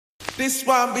This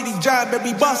one be the jam,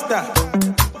 baby buster.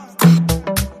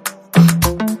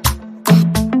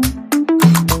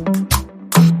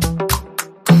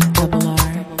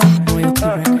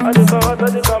 I just want to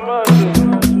the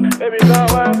commotion. Baby, come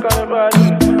on, come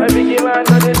Every game I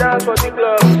know they dance for the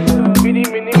club. Mini,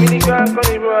 can't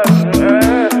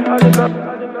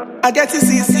I get to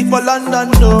see for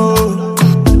London, no.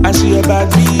 And she a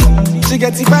bad beat. She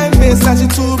get to find face and she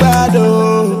too bad,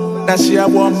 oh. Now she a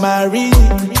want marry.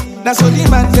 Now so the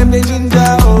man them they ginger,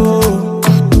 oh.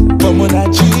 But when I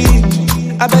cheat,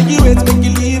 I beg you wait, make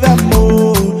you leave her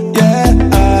more. Yeah,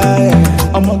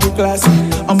 I'ma get classy,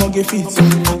 I'ma get fit,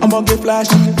 I'ma get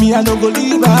flashy. Me I no go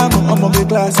leave her, I'ma get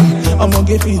classy, I'ma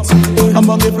get fit,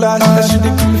 I'ma get flashy. She dey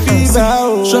give me fever,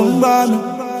 oh.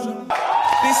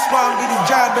 This one be the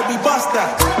jam, baby buster.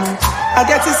 I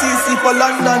get to see for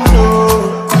London,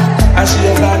 no. And she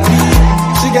a bad beat.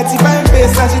 She get to find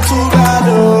face and she too bad,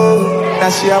 oh. Now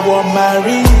she a want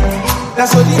marry. That's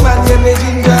what the man them they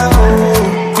ginger, oh.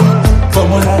 But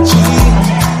when I cheat,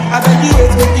 I beg you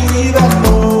wait, make you leave her,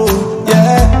 no.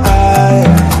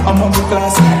 Yeah, I'ma get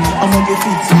classy, I'ma get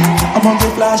fit, I'ma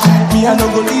get flashy. Me I no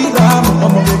go leave her,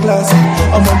 I'ma get classy,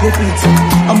 I'ma get fit,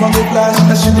 I'ma get flashy.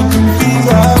 Now she dey give me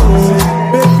fever, oh.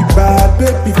 Baby bad,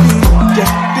 baby fit, yeah.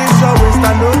 This always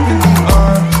stand up in the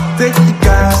take the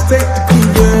gas, take the key,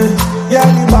 yeah. Yeah,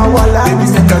 leave my wallet. Baby,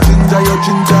 make a ginger, your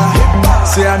ginger.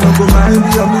 Say I no go mind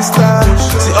be your mister.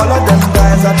 See all of them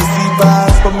guys are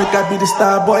deceivers, but make I be the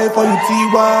star boy for you,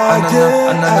 T.Y.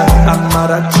 Yeah, I'm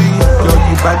not a G, you're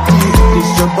the body,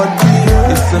 this your body,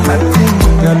 it's a my thing.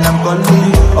 Girl, I'm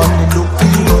calling on the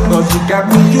low-key, cause you got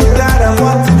me, you that I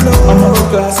want to know. I'ma go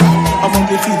classy, I'ma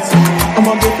get fit,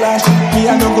 I'ma get flashy.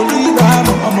 Me I no go leave her,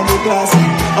 I'ma get classy,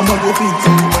 I'ma get fit,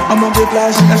 I'ma get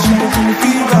flashy. Now she dey give me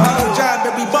fever, jam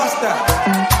baby buster.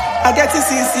 I get to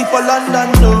see for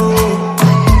London, no.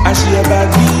 And she a bad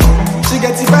beat. She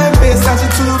get to find face and she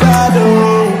too bad,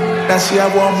 oh. Now she a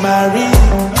want marry.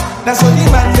 That's what the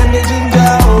man them they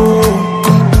ginger, oh.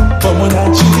 But when I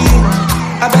cheat,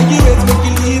 I beg you wait, make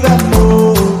you leave her,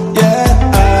 no.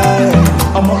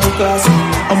 Yeah, I'ma get classy,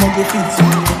 I'ma get fit,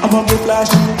 I'ma get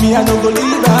flashy. Me I no go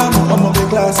leave her, I'ma get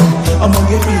classy, I'ma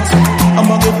get fit,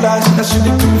 I'ma get flashy. Now she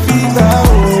dey give me fever,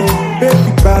 oh.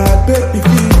 Baby bad, baby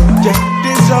fit, yeah.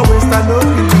 This always stand up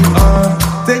in the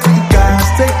take the gas,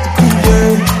 take the key,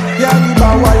 yeah. Yeah, leave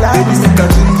my wallet. Baby, make a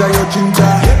ginger, your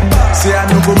ginger. Say I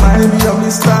no go mind be your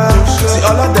mister. See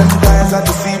all of them guys are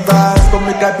deceivers, but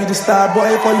make I be the star boy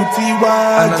for you, T.Y.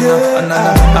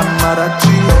 Yeah, I'm not a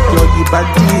G, you're the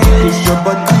body, it's your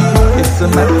body, it's a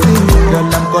my thing. Girl,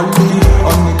 I'm calling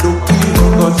on the low-key,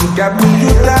 cause you got me,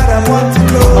 you that I want to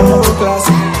know. I'ma go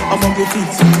classy, I'ma get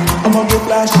fit, I'ma get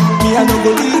flashy. Me I no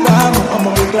go leave her, I'ma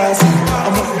get classy,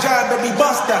 I'ma get jam, baby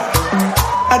buster.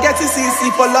 I get to see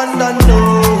for London, no.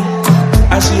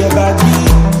 And she a bad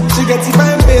beat. She get to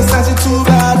find face and she too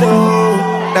bad, oh.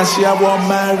 Now she a want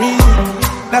marry.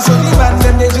 Now so the man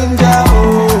them they ginger,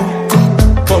 oh.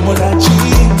 But when I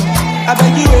cheat, I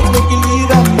beg you wait, make you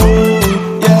leave her, no.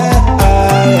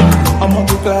 Yeah, I'ma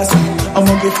get classy,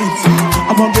 I'ma get fit,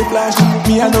 I'ma get flashy.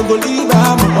 Me I no go leave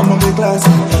her, I'ma get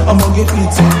classy, I'ma get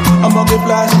fit, I'ma get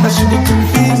flashy. Now she dey give me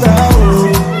fever,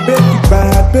 oh. Baby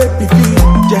bad, baby fit,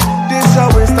 yeah. This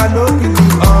always stand up in the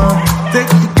take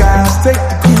the gas, take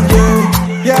the key, yeah.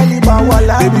 Yeah, leave my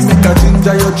wallet. Baby, make a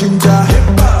ginger, your ginger.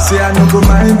 Say I no go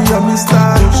mind be your mister.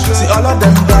 See all of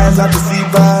them guys are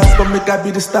deceivers, but make I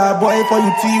be the star boy for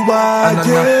you, T.Y.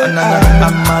 Yeah,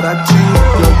 I'm not a G,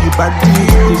 you're the body,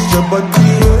 it's your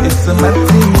body, it's a my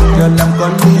thing. Girl, I'm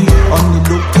calling on the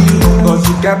low-key, cause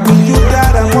you got me, you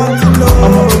that I want to know.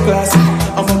 I'ma get classy,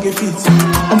 I'ma get fit,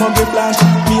 I'ma get flashy.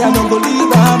 Me I no go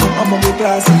leave her, I'ma get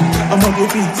classy, I'ma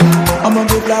get fit, I'ma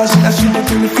get flashy. Now she dey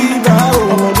give me fever,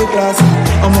 oh. I'ma get classy,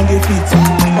 I'ma get fit,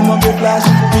 I'ma get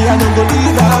flashy. Me I no go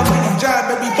leave her, jam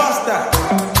baby buster.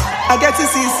 I get to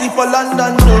see for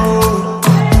London, no.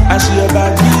 And she a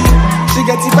bad beat. She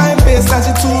get to find face and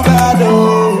she too bad,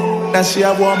 oh. Now she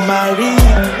a want marry.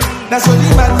 That's what the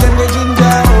man them they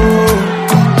ginger, oh.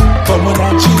 But when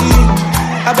I cheat,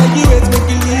 I beg you wait, make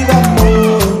you leave her, no.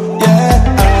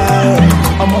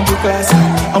 Yeah, I'ma get classy,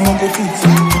 I'ma get fit,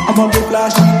 I'ma get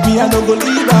flashy. Me I no go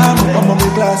leave her, I'ma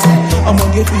get classy, I'ma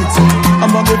get fit,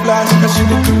 I'ma get flashy. Now she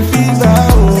dey give me fever,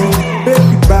 oh.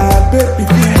 Baby bad, baby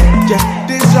fit, yeah.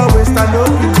 This always stand up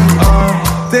in the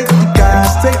take the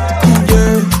gas, take the key,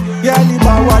 yeah. Yeah, leave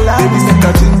my wallet. Baby, make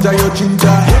a ginger, your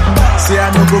ginger. Say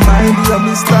I no go mind be your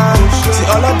mister. See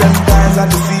all of them guys are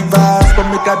deceivers, but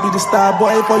make I be the star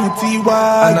boy for you, T.Y.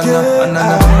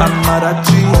 Yeah, I'm not a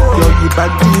G, you're the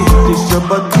body, this your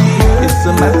body, it's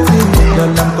a my thing.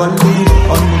 Girl, I'm calling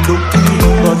on the low-key,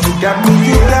 cause you got me,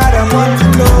 you got, I want to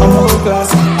know. I'ma go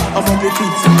classy, I'ma get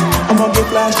fit, I'ma get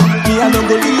flashy. Me, I don't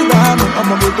believe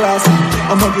I'ma get classy,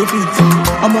 I'ma get fit,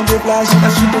 I'ma get flashy.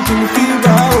 And she don't give me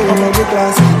fever, oh. I'ma get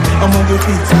classy, I'ma get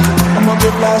fit, I'ma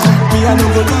get flashy. Me, I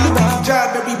don't believe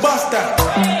Job, baby, buster.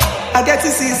 I get to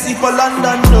see for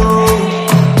London, no.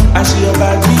 And she a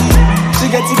body, she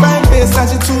get to fine face and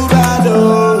she too bad,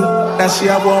 oh. Now she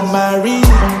a want marry.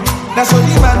 That's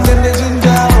only man them the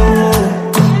ginger, oh.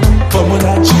 For when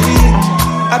I cheat,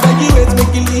 I beg you wait,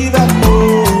 make you leave and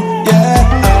oh. Yeah,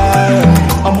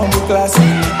 I'm on the classy,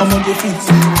 I'm on the fit,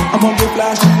 I'm on the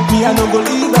flash. Me I don't go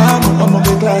leave, I'm on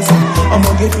the classy, I'm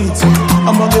on the fit,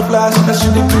 I'm on the flash. That she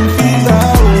the cool fever,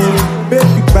 oh.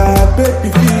 Baby bad,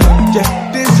 baby feel, yeah.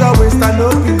 This always stand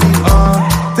up in me,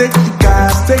 take the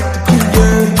gas, take the key,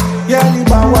 yeah. Yeah, you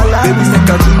my walla. Baby, make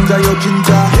a ginger, your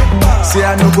ginger. Say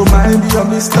I no go mind be your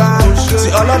mister.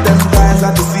 See all of them guys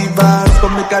are deceivers,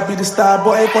 but make I be the star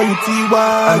boy for you T1.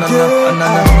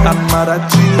 I'm mad at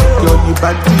you, girl you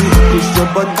body, it's your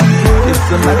body,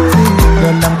 it's a mad thing.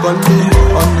 Girl I'm calling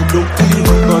on the low key,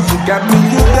 cause you got me,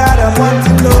 you got I want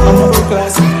to know. I'ma get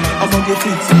classy, I'ma get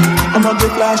fit, I'ma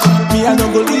get flashy. Me I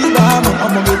don't go leave,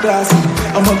 I'ma get classy,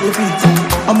 I'ma get fit,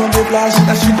 I'ma get flashy.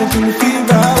 That she don't give me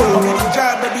fever, oh.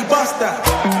 Job, baby, buster.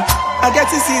 I get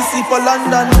to see for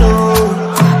London, no.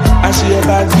 And she a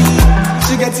body,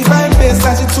 she get to fine face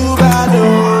and she too bad,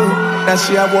 oh. Now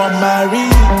she a want marry.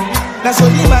 That's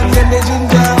only man them the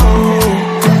ginger, oh.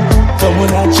 For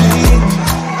when I cheat,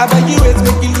 I beg you wait,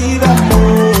 make you leave and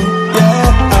oh.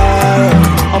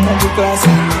 Yeah, I'm on the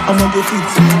classy, I'm on the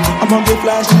fit, I'm on the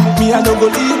flashy. Me I don't go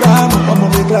leave, I'm on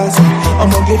the classy, I'm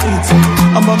on the fit,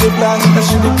 I'm on the flashy. That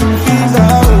she the cool fever,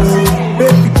 oh.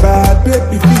 Baby bad,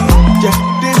 baby feel, yeah.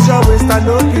 This always stand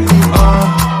up in you,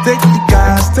 take the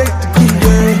gas, take the key,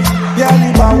 yeah. Yeah,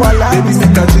 leave my walla. Baby,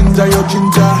 make a ginger, your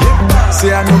ginger. Say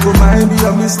I no go mind be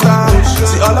your mister.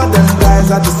 See all of them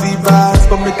guys are deceivers,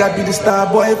 but make I be the star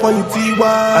boy for you T1.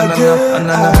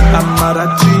 I'm mad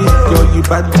at you, girl you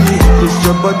body, it's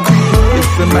your body,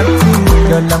 it's a mad thing.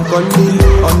 Girl I'm calling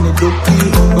on the low key,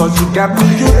 cause you got me,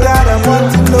 you got I want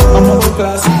to know. I'ma go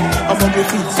classy, I'ma go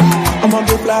fit, I'ma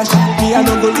go flashy. Me I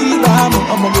don't go leave,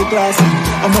 I'ma go classy,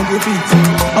 I'ma go fit,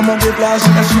 I'ma go flashy.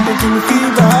 And she don't give me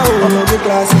fever, oh. I'ma go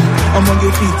classy, I'ma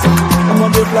go fit, I'ma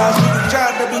go flashy.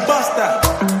 Job, baby, buster.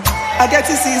 I get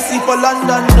to see for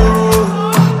London, no.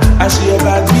 And she a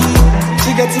body,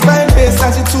 she get to fine face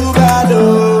and she too bad,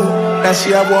 oh. Now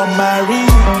she a want marry.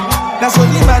 That's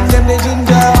only man them the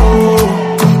ginger, oh.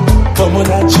 For when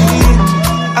I cheat,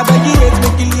 I beg you wait,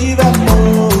 make you leave and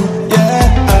oh. Yeah,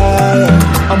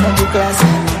 I'm on the classy,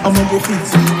 I'm on the fit,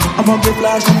 I'm on the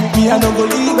flashy. Me I don't go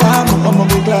leave, I'm on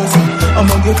the classy, I'm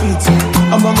on the fit,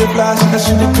 I'm on the flashy. That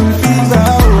she the cool fever,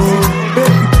 oh.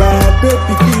 Baby bad,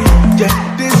 baby feel, yeah.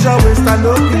 This always stand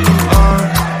up in you,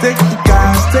 take the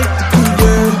gas, take the key,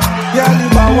 yeah. Yeah,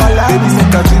 leave my walla. Baby,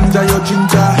 make a ginger, your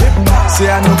ginger. Say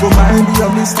I no go mind be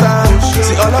your mister.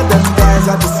 See all of them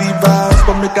guys are deceivers,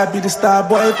 but make I be the star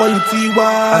boy for you T1.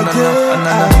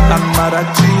 I'm mad at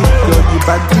you, girl you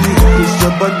body, it's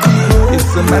your body,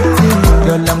 it's a mad thing.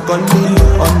 Girl I'm calling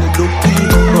on the low key,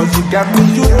 cause you got me,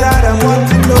 you got I want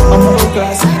to know. I'ma go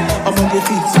classy, I'ma get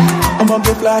fit, I'ma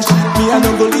get flashy. Me I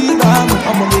don't go leave,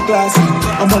 I'ma get classy,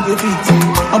 I'ma get fit,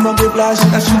 I'ma get flashy.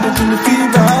 And she don't give me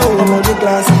fever, oh. I'ma get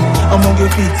classy, I'ma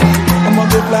get fit, I'ma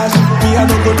get flashy. Me I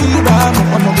don't go leave,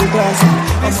 I'ma get classy.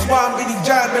 This one be the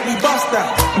job, baby, buster.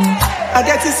 I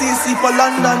get to see for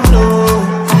London, no.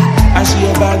 And she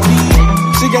a body,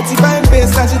 she get to fine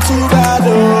face and she too bad,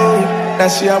 oh. Now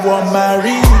she a want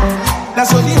marry.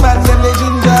 That's only man them the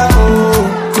ginger, oh.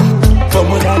 For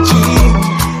when I cheat,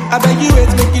 I beg you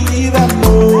wait, make you leave and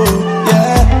oh.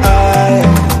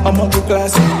 Yeah, I'm on the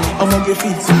classy, I'm on the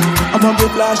fit, I'm on the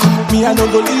flashy. Me I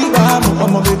don't go leave,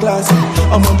 I'm on the classy,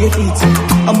 I'm on the fit,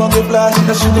 I'm on the flashy.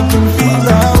 That she the cool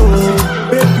fever,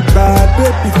 oh. Baby bad,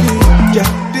 baby feel, yeah.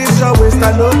 This always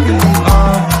stand up in you,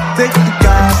 take the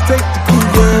gas, take the key,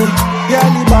 yeah. Yeah,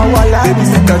 leave my walla. Baby,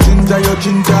 make a ginger, your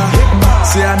ginger.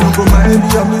 Say I no go mind be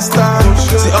your mister.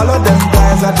 See all of them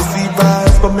guys are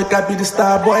deceivers, but make I be the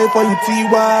star boy for you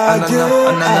T1.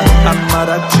 I'm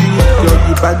mad at you, girl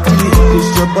you body, it's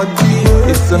your body,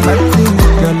 it's a mad thing.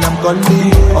 Girl I'm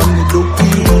calling on the low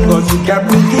key, cause you got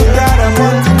me, you got I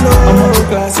want to know. I'm on the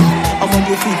classy, I'm on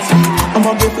the fit, I'm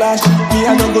on the flashy. Me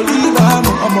I don't go leave, I'm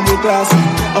on the classy,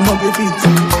 I'm on the fit,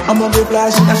 I'm on the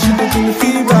flashy. And she don't give me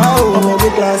fever, oh. I'm on the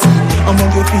classy, I'm on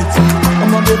the fit,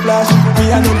 I'm on the flashy. Me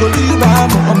I don't go leave,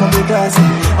 I'm on the classy,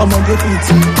 I'm on the fit,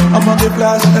 I'm on the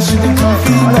flashy. And she don't give me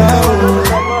fever,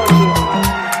 oh.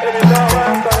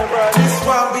 This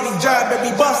one be the job,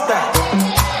 baby, buster.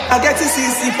 I get to see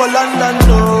CC for London,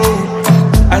 no.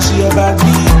 And she a bad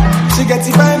bitch. She get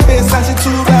the fine face and she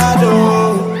too bad,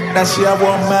 oh. Now she a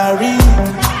want marry.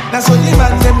 Now so the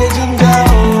man them they ginger,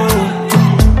 oh.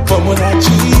 But when I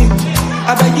cheat,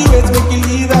 I beg you wait, make you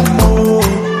leave and more.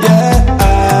 Yeah,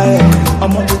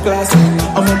 I'm on the class,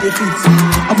 I'm on the feet,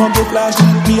 I'm on the flash.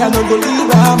 Me I no go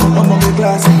leave, I'm on the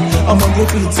class, I'm on the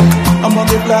feet, I'm on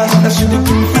the flash. Now she make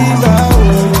me feel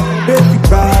oh. Baby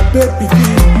bad, baby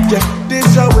feel. Yeah, this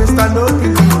your waist I know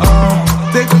you.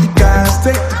 Take the gas,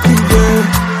 take the key,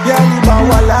 yeah, you my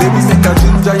walla. Baby make a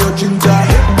ginger, your ginger.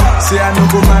 Say I no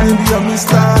go mind be your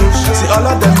mister. See all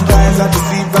of them guys are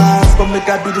deceivers, but make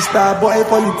I be the star boy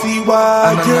for you T.Y.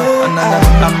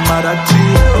 Yeah, I'm mad at you,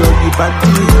 girl you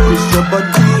body, it's your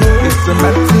body, it's a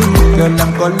mad thing. Girl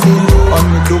I'm calling on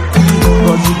the dopey,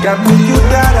 cause you got me, you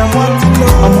that I want to know.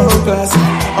 I'm on the class,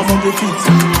 I'm on the feet,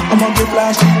 I'm on the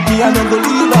flash. Me I no go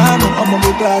leave, I'm on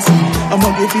the class, I'm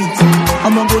on the feet,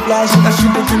 I'm on the flash. And she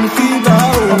making me feel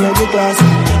oh. I'm on the class,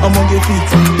 I'm on the feet,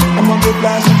 I'm on the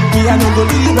flash. Me I no go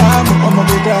leave, I'm on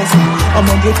the class, I'm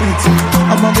on the feet,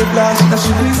 I'm on the flash. And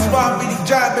she this one with the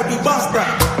job, baby buster.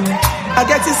 I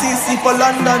get to see for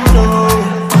London, no.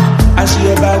 And she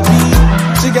a bad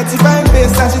bitch. She get the fine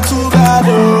face and she too bad,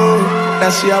 oh.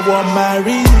 Now she a want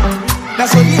marry. Now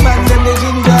so the man them they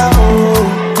ginger, oh.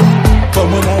 But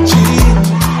when I cheat,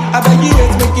 I beg you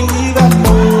wait, make you leave and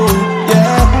more.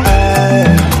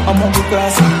 Yeah, I'm on the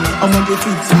class, I'm on the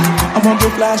feet, I'm on the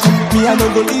flash. Me I no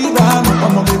go leave,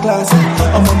 I'm on the class,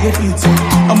 I'm on the feet,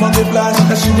 I'm on the flash.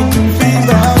 Now she make me feel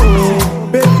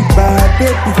oh. Baby bad,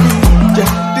 baby feel.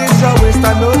 Yeah, this your waist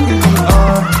I know you.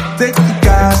 Take the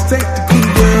gas, take the key,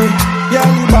 yeah,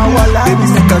 you my walla. Baby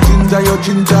make a ginger, your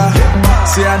ginger.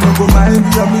 Say I no go mind be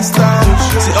your mister.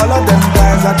 See all of them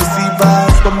guys are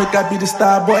deceivers, but make I be the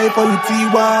star boy for you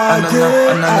T.Y.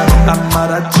 Yeah, I'm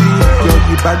mad at you, girl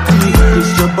you body,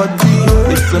 it's your body,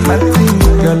 it's a mad thing.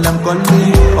 Girl I'm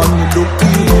calling on the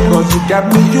dopey, cause you got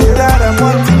me, you that I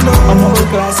want to know. I'm on the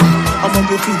class, I'm on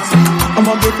the feet, I'm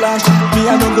on the flash. Me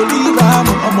I no go leave,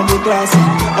 I'm on the class,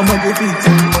 I'm on the feet,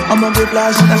 I'm on the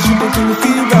flash. And she making me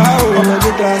feel oh. I'm on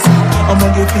the class, I'm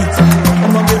on the feet,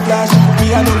 I'm on the flash. Me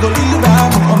I no go leave,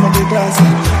 I'm on the class,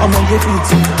 I'm on the feet,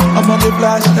 I'm on the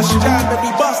flash. And she got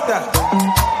baby buster.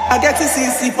 I get to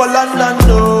see for London,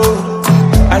 no.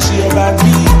 And she a bad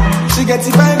bitch. She get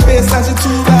the fine face and she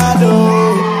too bad,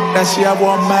 oh. Now she a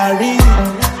want marry.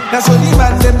 Now so the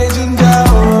man them they ginger,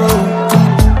 oh.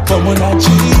 But when I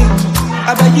cheat,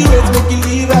 I beg you wait, make you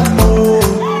leave and more.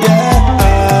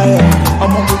 Yeah,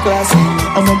 I'm on the class,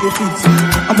 I'm on the feet,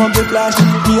 I'm on the flash.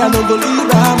 Me I no go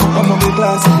leave, I'm on the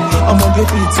class, I'm on the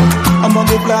feet, I'm on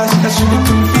the flash. And she make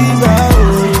me feel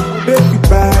oh. Baby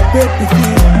bad, baby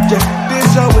feel. Yeah,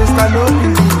 this your waist I know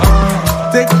you.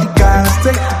 Take the gas,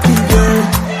 take the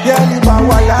key, yeah, you my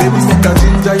walla. Baby make a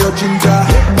ginger, your ginger.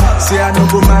 Say I no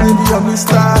go mind be your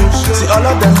mister. See all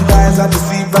of them guys are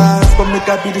deceivers, but make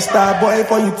I be the star boy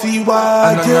for you T.Y.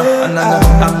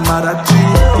 Yeah, I'm mad at you,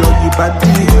 girl you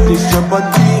body, it's your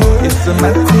body, it's a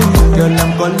mad thing. Girl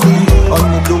I'm calling on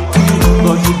the dopey,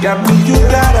 cause you got me, you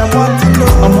that I want to know.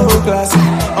 I'm on the class,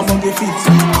 I'm on the feet,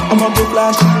 I'm on the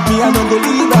flash. Me I no go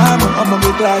leave, I'm on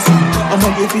the class, I'm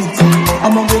on the feet,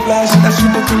 I'm on the flash. And she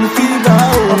making me feel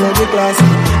oh. I'm on the class,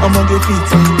 I'm on the feet,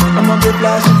 I'm on the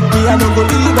flash. Me I no go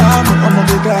leave, I'm on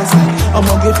the class, I'm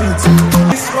on the feet.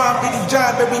 This one be the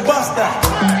job, baby buster.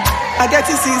 I get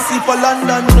to see for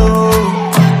London, no.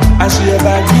 And she a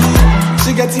bad bitch.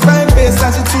 She get the fine face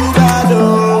and she too bad,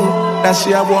 oh. Now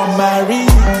she a want marry.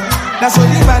 Now so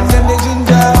the man them they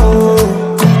ginger,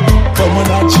 oh. But when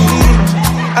I cheat,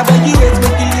 I beg you wait,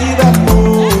 make you leave and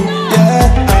more.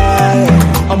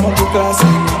 Yeah, I'm on the class,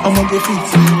 I'm on the feet,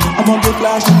 I'm on the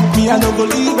flash. Me I no go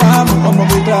leave, I'm on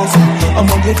the class, I'm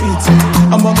on the feet,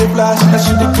 I'm on the flash. And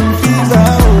she making me feel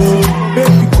oh.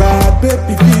 Baby bad,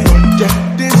 baby feel. Yeah,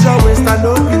 this your waist I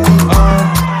know you.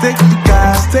 Take the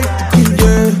gas, take the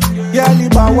key, yeah, you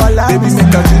my walla. Baby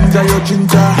make a ginger, your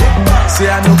ginger. Say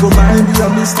I no go mind be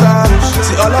your mister.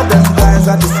 See all of them guys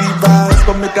are deceivers,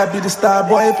 but make I be the star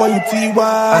boy for you T.Y.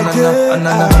 Yeah,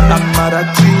 I'm mad at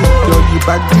you, girl you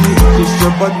body, it's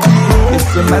your body,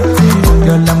 it's a mad thing.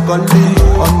 Girl I'm calling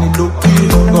on the dopey,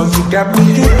 cause you got me,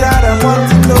 you that I want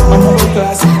to know. I'm on the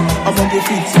class, I'm on the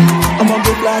feet, I'm on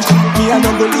the flash. Me I no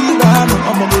go leave,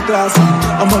 I'm on the class,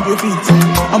 I'm on the feet,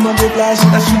 I'm on the flash.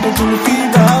 And she making me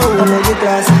feel oh. I'm on the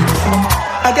class.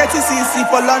 I get to see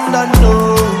for London,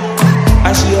 no.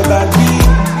 And she a bad bitch.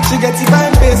 She get the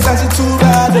fine face and she too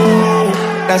bad, oh.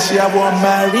 Now she a want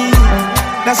marry.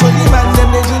 Now so the man them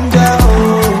they ginger,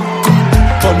 oh.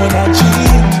 But when I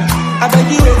cheat, I beg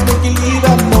you wait, make you leave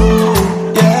and more.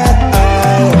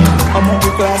 Yeah, I'm on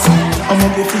get classy, I'ma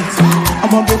get fit,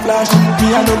 I'ma get flashy. Me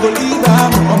I no go leave her,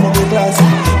 I'ma get classy,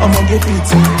 I'ma get fit,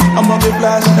 I'ma get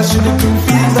flashy. That she make me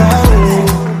feel that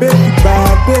way. Baby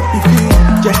bad, baby feel,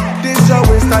 yeah. This your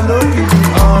waist, I know you be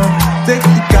on. Take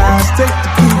the gas, take the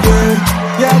key, yeah.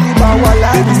 Yeah, you my walla.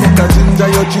 Baby make a ginger,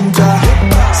 your ginger.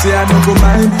 Say I no go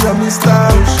mind your mister.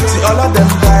 See all of them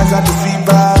guys are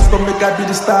deceivers, but make I be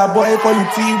the star boy for you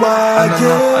T1.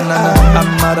 I'm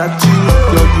mad at you,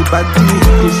 girl you body,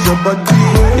 it's your body,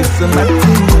 it's a mad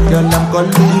thing. Girl I'm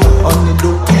calling on the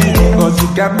low key, cause you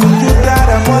got me, you got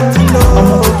I want to know.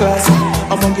 I'ma get classy,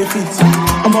 I'ma get fit,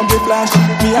 I'ma get flashy.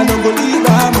 Me I don't go leave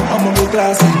her, I'ma get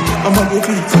classy, I'ma get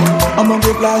fit, I'ma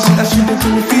get flashy. That she make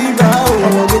me fever,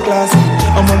 I'ma get classy,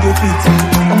 I'ma get fit,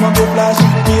 I'ma get flashy.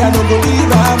 Me I don't go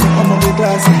leave her, I'ma get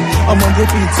classy, I'ma get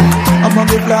fit, I'ma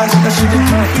get flashy. That she make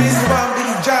me fever.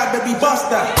 This job, baby,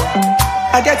 buster.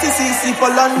 I get to see for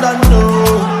London, no.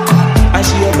 And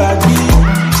she a bad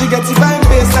bitch. She get to fine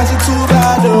face and she too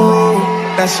bad, oh.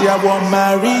 That she a want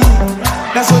marry.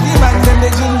 That's what the man them the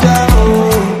ginger,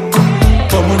 oh.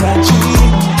 Come on and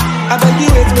cheat. I beg you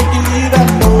wait, make you leave that,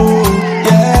 oh.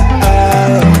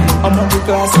 Yeah, I'ma get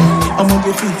classy, I'ma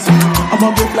get fit,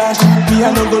 I'ma get flashy. Me I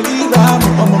no go leave her,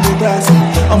 I'ma get classy,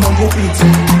 I'ma get fit,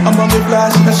 I'ma get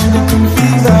flashy. That she make me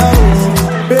feel that, oh.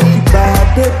 Baby bad,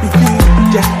 baby feel,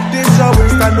 yeah. This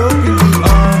always I know you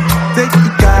take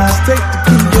the gas, take the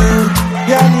key,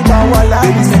 yeah. Yeah, you my walla.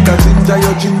 Baby make a ginger,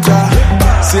 your ginger.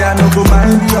 Say I no go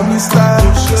mind your mister.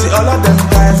 See all of them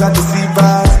guys are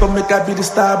deceivers, but make I be the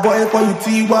star boy for you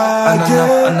T1.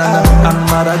 Yeah, I'm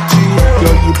mad at you,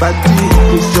 girl you body,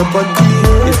 it's your body,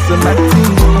 it's a mad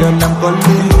thing. Girl I'm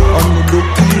calling on the low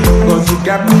key, cause you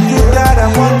got me, you got I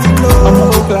want to know. I'ma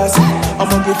go classy,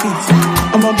 I'ma get fit,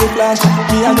 I'ma get flashy.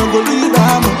 Me I no go leave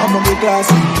her, I'ma get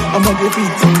classy, I'ma get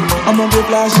fit, I'ma get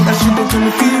flashy. That she make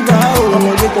me feel that, oh.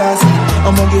 I'ma get classy,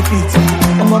 I'ma get fit,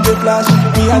 I'ma get flashy.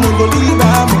 Me I no go leave her,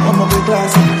 I'ma get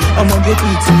classy, I'ma get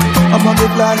fit, I'ma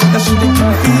get flashy. That she make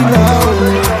me feel that,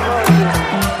 oh.